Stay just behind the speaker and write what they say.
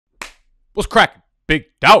What's cracking, big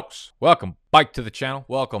dogs? Welcome back to the channel.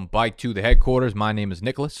 Welcome back to the headquarters. My name is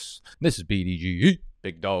Nicholas. This is BDGE.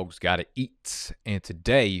 Big dogs gotta eat. And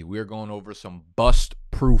today we're going over some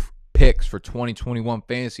bust-proof picks for 2021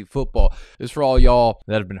 fantasy football. This is for all y'all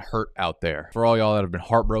that have been hurt out there. For all y'all that have been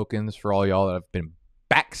heartbroken. This is for all y'all that have been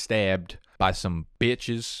backstabbed by some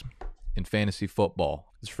bitches in fantasy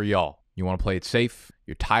football. This is for y'all. You want to play it safe?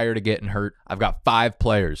 You're tired of getting hurt? I've got 5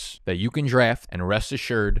 players that you can draft and rest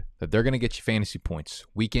assured that they're going to get you fantasy points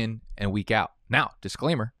week in and week out. Now,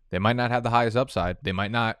 disclaimer, they might not have the highest upside. They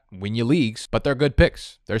might not win you leagues, but they're good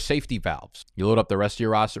picks. They're safety valves. You load up the rest of your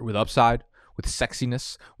roster with upside, with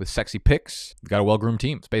sexiness, with sexy picks. You've got a well-groomed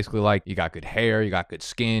team. It's basically like you got good hair, you got good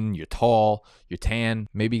skin, you're tall, you're tan,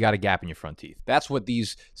 maybe you got a gap in your front teeth. That's what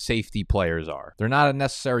these safety players are. They're not a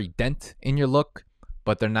necessary dent in your look,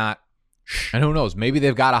 but they're not. And who knows, maybe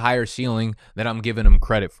they've got a higher ceiling than I'm giving them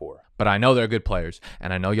credit for. But I know they're good players,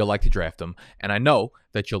 and I know you'll like to draft them, and I know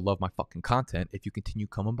that you'll love my fucking content if you continue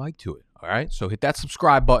coming back to it. All right? So hit that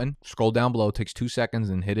subscribe button, scroll down below, it takes 2 seconds,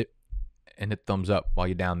 and hit it, and hit thumbs up while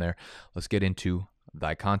you're down there. Let's get into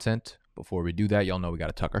thy content. Before we do that, y'all know we got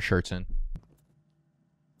to tuck our shirts in.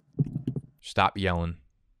 Stop yelling,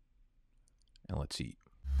 and let's eat.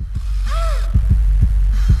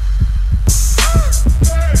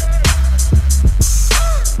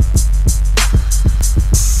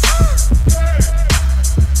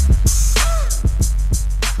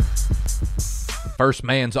 First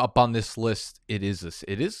man's up on this list. It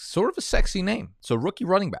is sort of a sexy name. So rookie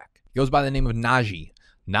running back. He goes by the name of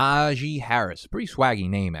Najee Harris. Pretty swaggy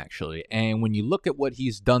name, actually. And when you look at what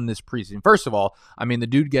he's done this preseason, first of all, I mean, the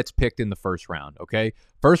dude gets picked in the first round, okay?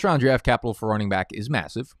 First round draft capital for running back is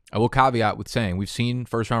massive. I will caveat with saying we've seen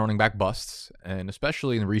first round running back busts, and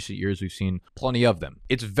especially in recent years, we've seen plenty of them.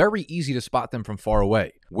 It's very easy to spot them from far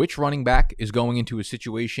away. Which running back is going into a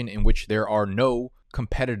situation in which there are no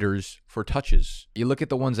competitors for touches? You look at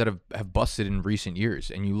the ones that have busted in recent years,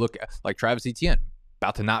 and you look at like Travis Etienne,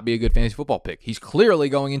 about to not be a good fantasy football pick. He's clearly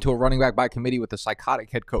going into a running back by committee with a psychotic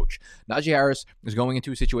head coach. Najee Harris is going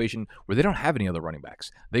into a situation where they don't have any other running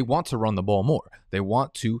backs. They want to run the ball more. They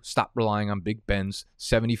want to stop relying on Big Ben's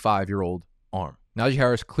 75-year-old arm. Najee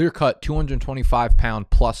Harris, clear-cut 225-pound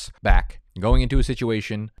plus back, going into a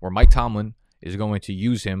situation where Mike Tomlin is going to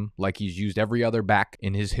use him like he's used every other back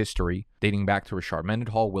in his history, dating back to Rashard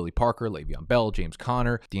Mendenhall, Willie Parker, Le'Veon Bell, James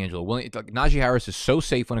Conner, D'Angelo Williams. Najee Harris is so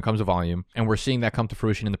safe when it comes to volume, and we're seeing that come to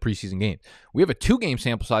fruition in the preseason game. We have a 2-game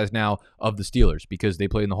sample size now of the Steelers because they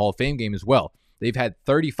played in the Hall of Fame game as well. They've had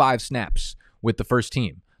 35 snaps with the first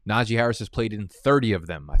team. Najee Harris has played in 30 of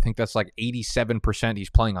them. I think that's like 87%. He's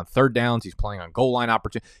playing on third downs. He's playing on goal line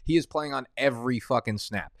opportunity. He is playing on every fucking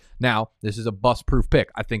snap. Now, this is a bust-proof pick.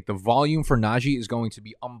 I think the volume for Najee is going to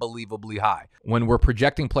be unbelievably high. When we're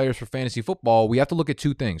projecting players for fantasy football, we have to look at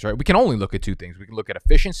 2 things, right? We can only look at 2 things. We can look at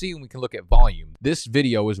efficiency and we can look at volume. This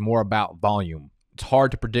video is more about volume. It's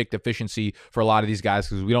hard to predict efficiency for a lot of these guys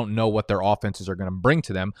because we don't know what their offenses are going to bring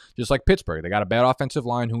to them. Just like Pittsburgh, they got a bad offensive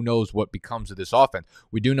line. Who knows what becomes of this offense?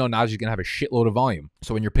 We do know Najee's going to have a shitload of volume.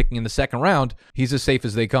 So when you're picking in the second round, he's as safe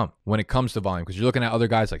as they come when it comes to volume because you're looking at other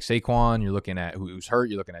guys like Saquon. You're looking at who's hurt.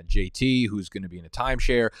 You're looking at JT, who's going to be in a timeshare.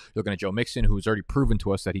 You're looking at Joe Mixon, who's already proven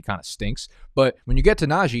to us that he kind of stinks. But when you get to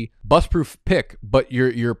Najee, bust-proof pick, but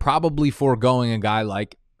you're probably foregoing a guy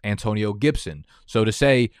like Antonio Gibson. So to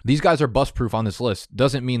say these guys are bust-proof on this list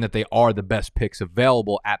doesn't mean that they are the best picks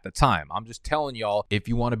available at the time. I'm just telling y'all, if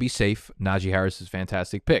you want to be safe, Najee Harris is a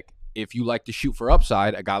fantastic pick. If you like to shoot for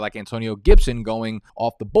upside, a guy like Antonio Gibson going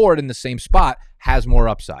off the board in the same spot has more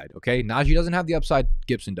upside, okay? Najee doesn't have the upside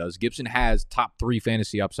Gibson does. Gibson has top 3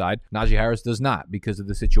 fantasy upside. Najee Harris does not because of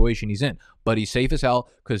the situation he's in. But he's safe as hell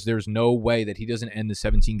because there's no way that he doesn't end the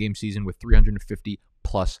 17-game season with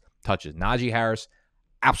 350-plus touches. Najee Harris,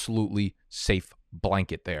 absolutely safe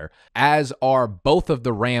blanket there, as are both of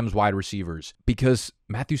the Rams wide receivers, because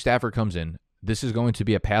Matthew Stafford comes in. This is going to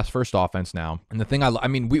be a pass-first offense now. And the thing I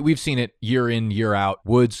mean, we've seen it year in, year out.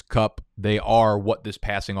 Woods, Kupp, they are what this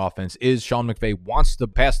passing offense is. Sean McVay wants to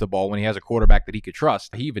pass the ball when he has a quarterback that he could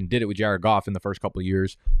trust. He even did it with Jared Goff in the first couple of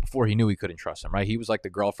years before he knew he couldn't trust him, right? He was like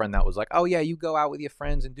the girlfriend that was like, oh, yeah, you go out with your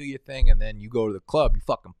friends and do your thing, and then you go to the club, you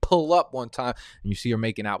fucking pull up one time, and you see her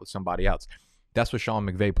making out with somebody else. That's what Sean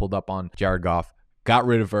McVay pulled up on Jared Goff, got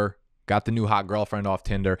rid of her, got the new hot girlfriend off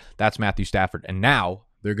Tinder. That's Matthew Stafford. And now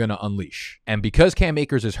they're going to unleash. And because Cam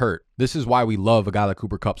Akers is hurt, this is why we love a guy like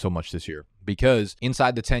Cooper Kupp so much this year. because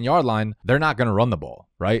inside the 10-yard line, they're not going to run the ball,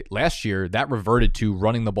 right? Last year, that reverted to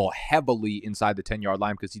running the ball heavily inside the 10-yard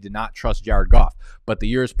line because he did not trust Jared Goff. But the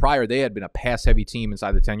years prior, they had been a pass-heavy team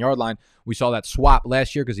inside the 10-yard line. We saw that swap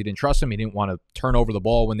last year because he didn't trust him. He didn't want to turn over the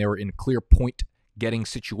ball when they were in clear point getting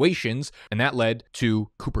situations, and that led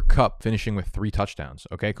to Cooper Kupp finishing with 3 touchdowns.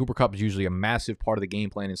 Okay, Cooper Kupp is usually a massive part of the game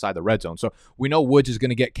plan inside the red zone. So we know Woods is going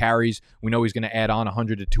to get carries. We know he's going to add on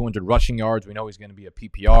 100 to 200 rushing yards. We know he's going to be a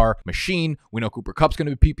PPR machine. We know Cooper Kupp's going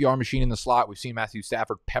to be a PPR machine in the slot. We've seen Matthew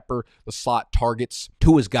Stafford pepper the slot targets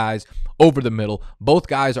to his guys over the middle. Both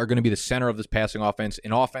guys are going to be the center of this passing offense,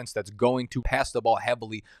 an offense that's going to pass the ball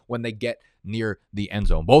heavily when they get near the end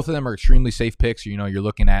zone. Both of them are extremely safe picks. You know, you're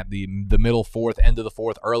looking at the middle fourth, end of the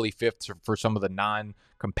fourth, early fifth for some of the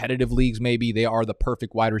non-competitive leagues maybe. They are the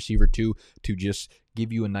perfect wide receiver to just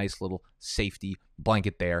give you a nice little safety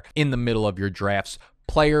blanket there in the middle of your drafts.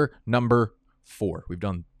 Player number 4. We've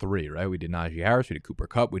done 3, right? We did Najee Harris, we did Cooper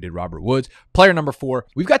Kupp, we did Robert Woods. Player number 4,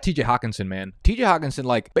 we've got TJ Hockenson, man. TJ Hockenson,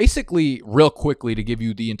 like, basically, real quickly to give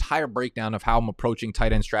you the entire breakdown of how I'm approaching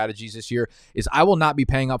tight end strategies this year is I will not be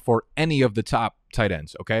paying up for any of the top tight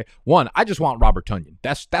ends, okay? 1, I just want Robert Tonyan.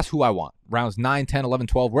 That's who I want. Rounds 9, 10, 11,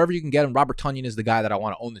 12, wherever you can get him, Robert Tonyan is the guy that I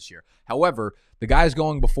want to own this year. However, the guys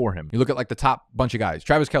going before him, you look at like the top bunch of guys.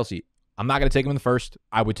 Travis Kelce, I'm not going to take him in the first.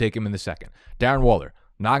 I would take him in the second. Darren Waller,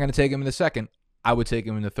 not going to take him in the second. I would take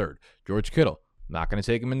him in the third. George Kittle, not going to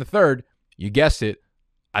take him in the third. You guessed it.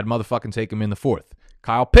 I'd motherfucking take him in the fourth.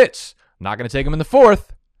 Kyle Pitts, not going to take him in the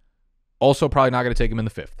fourth. Also probably not going to take him in the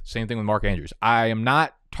fifth. Same thing with Mark Andrews. I am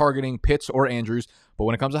not targeting Pitts or Andrews, but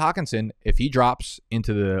when it comes to Hockenson, if he drops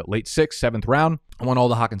into the late 6th, 7th round, I want all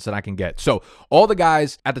the Hockenson I can get. So all the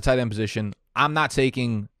guys at the tight end position, I'm not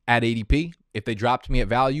taking at ADP. If they dropped me at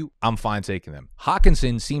value, I'm fine taking them.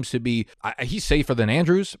 Hockenson seems to be, he's safer than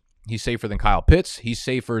Andrews. He's safer than Kyle Pitts. He's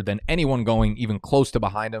safer than anyone going even close to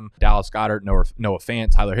behind him. Dallas Goedert, Noah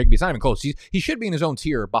Fant, Tyler Higbee. It's not even close. He should be in his own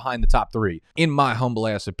tier behind the top 3, in my humble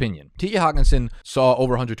ass opinion. TJ Hockenson saw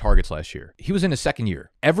over 100 targets last year. He was in his second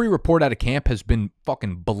year. Every report out of camp has been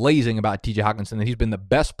fucking blazing about TJ Hockenson, that he's been the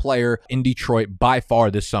best player in Detroit by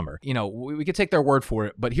far this summer. You know, we could take their word for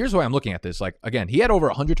it, but here's the way I'm looking at this. Like, again, he had over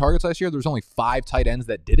 100 targets last year. There was only 5 tight ends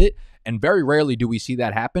that did it, and very rarely do we see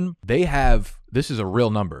that happen. They have, this is a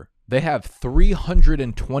real number, they have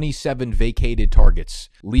 327 vacated targets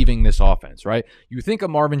leaving this offense, right? You think of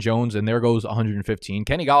Marvin Jones, and there goes 115.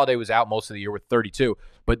 Kenny Golladay was out most of the year with 32.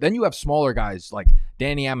 But then you have smaller guys like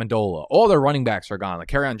Danny Amendola. All their running backs are gone, like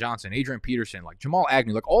Kerryon Johnson, Adrian Peterson, like Jamal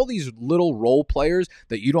Agnew. Like all these little role players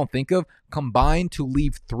that you don't think of combined to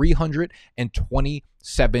leave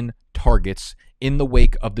 327 targets in the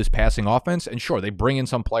wake of this passing offense. And sure, they bring in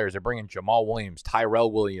some players. They bring in Jamal Williams,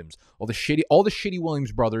 Tyrell Williams. All the shitty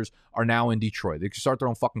Williams brothers are now in Detroit. They can start their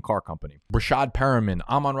own fucking car company. Rashad Perriman,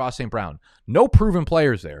 Amon-Ra St. Brown. No proven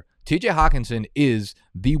players there. TJ Hockenson is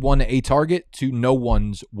the 1A target to no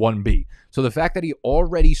one's 1B. So the fact that he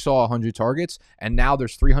already saw 100 targets and now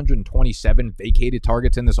there's 327 vacated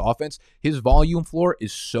targets in this offense, his volume floor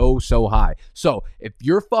is so high. So if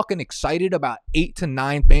you're fucking excited about 8 to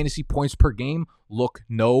 9 fantasy points per game, look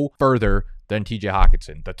no further than TJ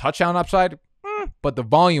Hockenson. The touchdown upside, but the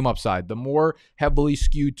volume upside, the more heavily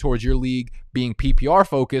skewed towards your league being PPR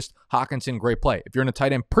focused, Hockenson, great play. If you're in a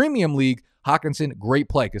tight end premium league, Hockenson, great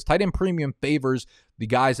play, because tight end premium favors the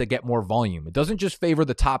guys that get more volume. It doesn't just favor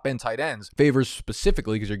the top end tight ends, favors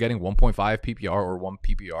specifically because you're getting 1.5 PPR or 1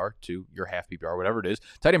 PPR to your half PPR, whatever it is.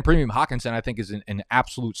 Tight end premium Hockenson, I think, is an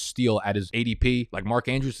absolute steal at his ADP. Like Mark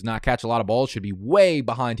Andrews does not catch a lot of balls, should be way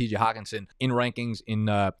behind TJ Hockenson in rankings,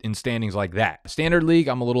 in standings like that. Standard league,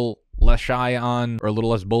 I'm a little less shy on, or a little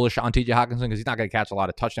less bullish on TJ Hockenson because he's not going to catch a lot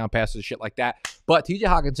of touchdown passes, shit like that. But TJ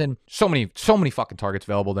Hockenson, so many fucking targets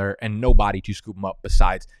available there and nobody to scoop him up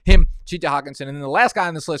besides him, TJ Hockenson. And then the last guy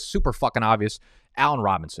on this list, super fucking obvious, Allen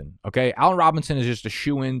Robinson. Okay, Allen Robinson is just a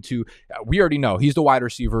shoe-in to, we already know he's the wide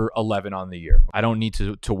receiver 11 on the year. I don't need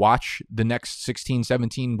to watch the next 16,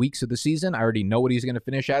 17 weeks of the season. I already know what he's going to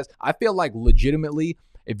finish as. I feel like legitimately,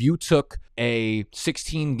 if you took a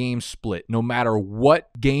 16-game split, no matter what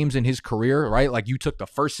games in his career, right? Like you took the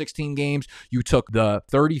first 16 games, you took the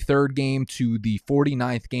 33rd game to the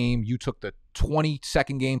 49th game, you took the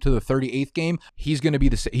 22nd game to the 38th game, he's going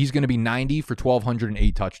to be 90 for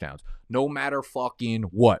 1,208 touchdowns, no matter fucking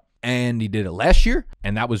what. And he did it last year,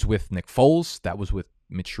 and that was with Nick Foles, that was with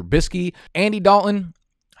Mitch Trubisky. Andy Dalton,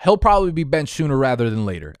 he'll probably be benched sooner rather than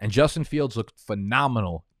later. And Justin Fields looked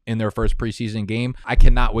phenomenal in their first preseason game. I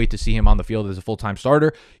cannot wait to see him on the field as a full-time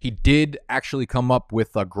starter. He did actually come up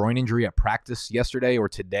with a groin injury at practice yesterday or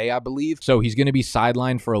today, I believe. So he's going to be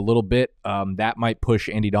sidelined for a little bit. That might push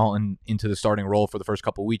Andy Dalton into the starting role for the first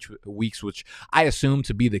couple weeks, which I assume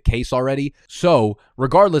to be the case already. So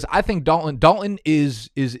regardless, I think Dalton is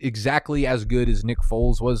exactly as good as Nick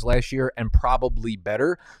Foles was last year and probably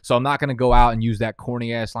better. So I'm not going to go out and use that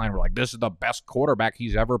corny ass line where like, this is the best quarterback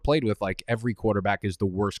he's ever played with. Like, every quarterback is the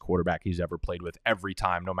worst quarterback he's ever played with every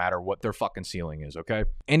time, no matter what their fucking ceiling is, okay?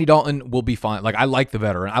 Andy Dalton will be fine. Like, I like the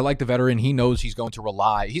veteran. He knows he's going to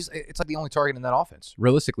rely. It's like the only target in that offense.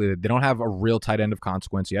 Realistically, they don't have a real tight end of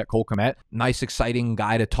consequence yet. Cole Kmet, nice, exciting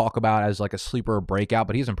guy to talk about as like a sleeper or breakout,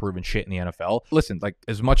 but he hasn't proven shit in the NFL. Listen, like,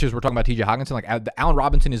 as much as we're talking about TJ Hockenson, like, Allen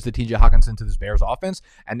Robinson is the TJ Hockenson to this Bears offense,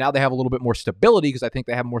 and now they have a little bit more stability because I think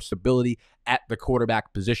they have more stability at the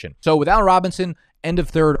quarterback position. So with Allen Robinson, end of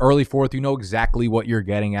third, early fourth, you know exactly what you're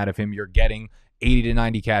getting out of him. You're getting 80 to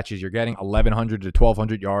 90 catches, you're getting 1,100 to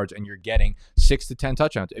 1,200 yards, and you're getting 6 to 10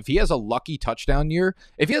 touchdowns. If he has a lucky touchdown year,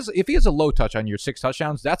 if he has a low touchdown year, 6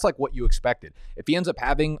 touchdowns, that's like what you expected. If he ends up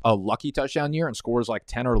having a lucky touchdown year and scores like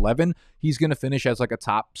 10 or 11, he's going to finish as like a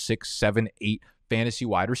top 6, 7, 8 fantasy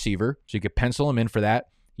wide receiver. So you could pencil him in for that.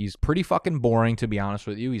 He's pretty fucking boring, to be honest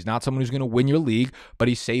with you. He's not someone who's going to win your league, but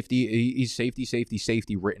he's safety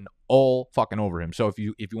written all fucking over him. So if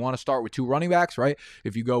you want to start with 2 running backs, right?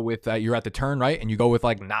 If you go with, you're at the turn, right? And you go with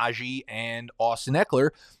like Najee and Austin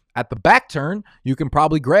Eckler, at the back turn, you can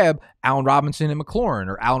probably grab Allen Robinson and McLaurin,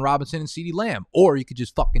 or Allen Robinson and CeeDee Lamb, or you could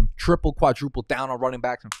just fucking triple, quadruple down on running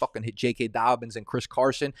backs and fucking hit J.K. Dobbins and Chris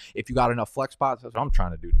Carson if you got enough flex spots. That's what I'm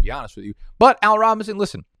trying to do, to be honest with you. But Allen Robinson,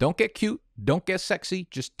 listen, don't get cute, don't get sexy,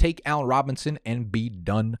 just take Allen Robinson and be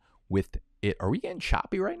done with it. Are we getting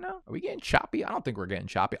choppy right now? Are we getting choppy? I don't think we're getting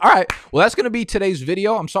choppy. All right. Well, that's going to be today's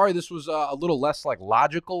video. I'm sorry this was a little less like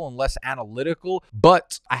logical and less analytical,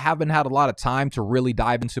 but I haven't had a lot of time to really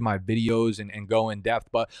dive into my videos and go in depth.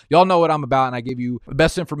 But y'all know what I'm about, and I gave you the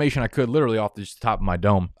best information I could literally off the top of my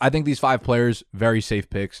dome. I think these 5 players, very safe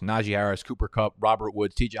picks. Najee Harris, Cooper Kupp, Robert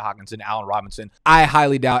Woods, TJ Hockenson, Allen Robinson. I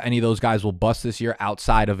highly doubt any of those guys will bust this year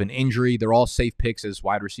outside of an injury. They're all safe picks as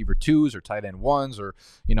wide receiver 2s or tight end 1s, or,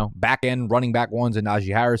 you know, back end running back 1s in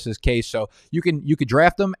Najee Harris's case. So you could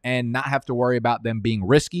draft them and not have to worry about them being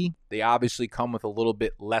risky. They obviously come with a little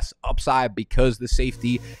bit less upside because the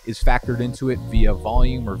safety is factored into it via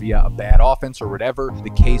volume or via a bad offense or whatever the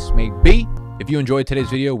case may be. If you enjoyed today's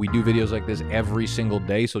video, we do videos like this every single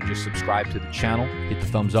day, so just subscribe to the channel, hit the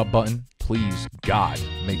thumbs up button. Please, God,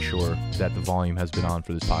 make sure that the volume has been on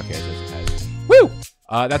for this podcast as it has. Woo!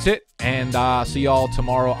 That's it, and see y'all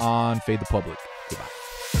tomorrow on Fade the Public.